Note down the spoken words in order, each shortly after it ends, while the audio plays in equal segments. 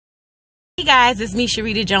Hey guys, it's me,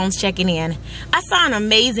 Sharita Jones, checking in. I saw an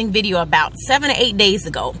amazing video about 7 or 8 days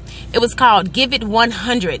ago. It was called Give It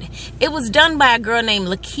 100. It was done by a girl named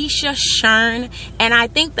Lakeisha Shern, and I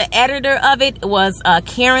think the editor of it was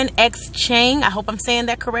Karen X Chang. I hope I'm saying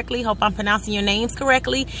that correctly. Hope I'm pronouncing your names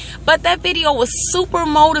correctly. But that video was super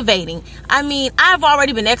motivating. I mean, I've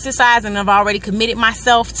already been exercising. I've already committed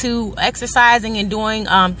myself to exercising and doing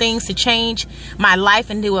things to change my life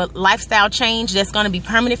and do a lifestyle change that's going to be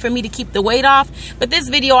permanent for me to keep the weight off. But this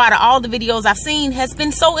video, out of all the videos I've seen, has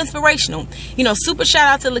been so inspirational. You know, super shout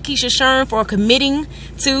out to Lakeisha Shern for committing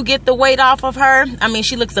to get the weight off of her. I mean,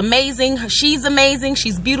 she looks amazing. She's amazing.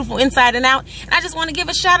 She's beautiful inside and out. And I just want to give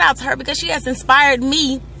a shout out to her because she has inspired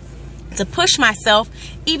me to push myself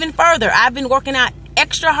even further. I've been working out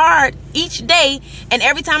extra hard each day, and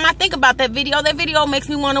every time I think about that video makes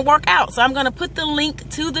me want to work out. So I'm going to put the link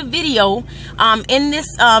to the video in this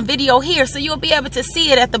video here, so you'll be able to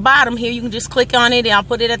see it at the bottom here. You can just click on it and I'll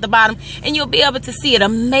put it at the bottom and you'll be able to see it.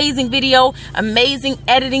 Amazing video, amazing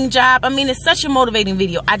editing job. I mean, it's such a motivating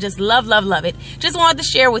video. I just love it. Just wanted to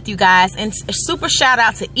share with you guys, and a super shout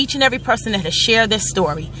out to each and every person that has shared this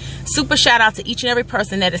story. Super shout out to each and every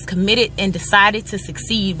person that is committed and decided to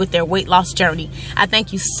succeed with their weight loss journey. I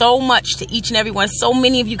thank you so much to each and every one. So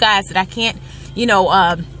many of you guys that I can't, you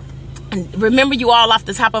know, remember you all off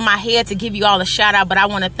the top of my head to give you all a shout out, but I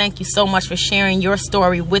want to thank you so much for sharing your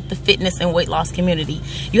story with the fitness and weight loss community.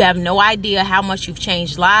 You have no idea how much you've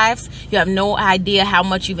changed lives. You have no idea how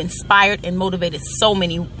much you've inspired and motivated so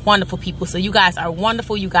many wonderful people. So you guys are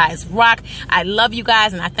wonderful. You guys rock. I love you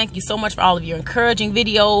guys, and I thank you so much for all of your encouraging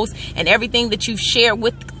videos and everything that you've shared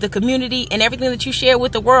with the community and everything that you share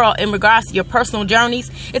with the world in regards to your personal journeys.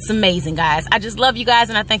 It's amazing, guys. I just love you guys,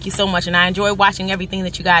 and I thank you so much, and I enjoy watching everything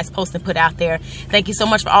that you guys post and put out there. Thank you so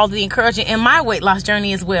much for all the encouragement in my weight loss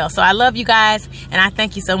journey as well. So I love you guys, and I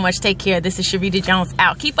thank you so much. Take care. This is Sharita Jones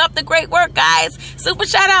out. Keep up the great work, guys. Super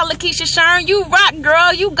shout out Lakeisha Shern. You rock,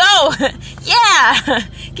 girl. You go. Yeah.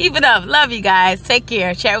 Keep it up. Love you guys. Take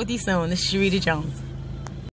care. Chat with you soon. This is Sharita Jones.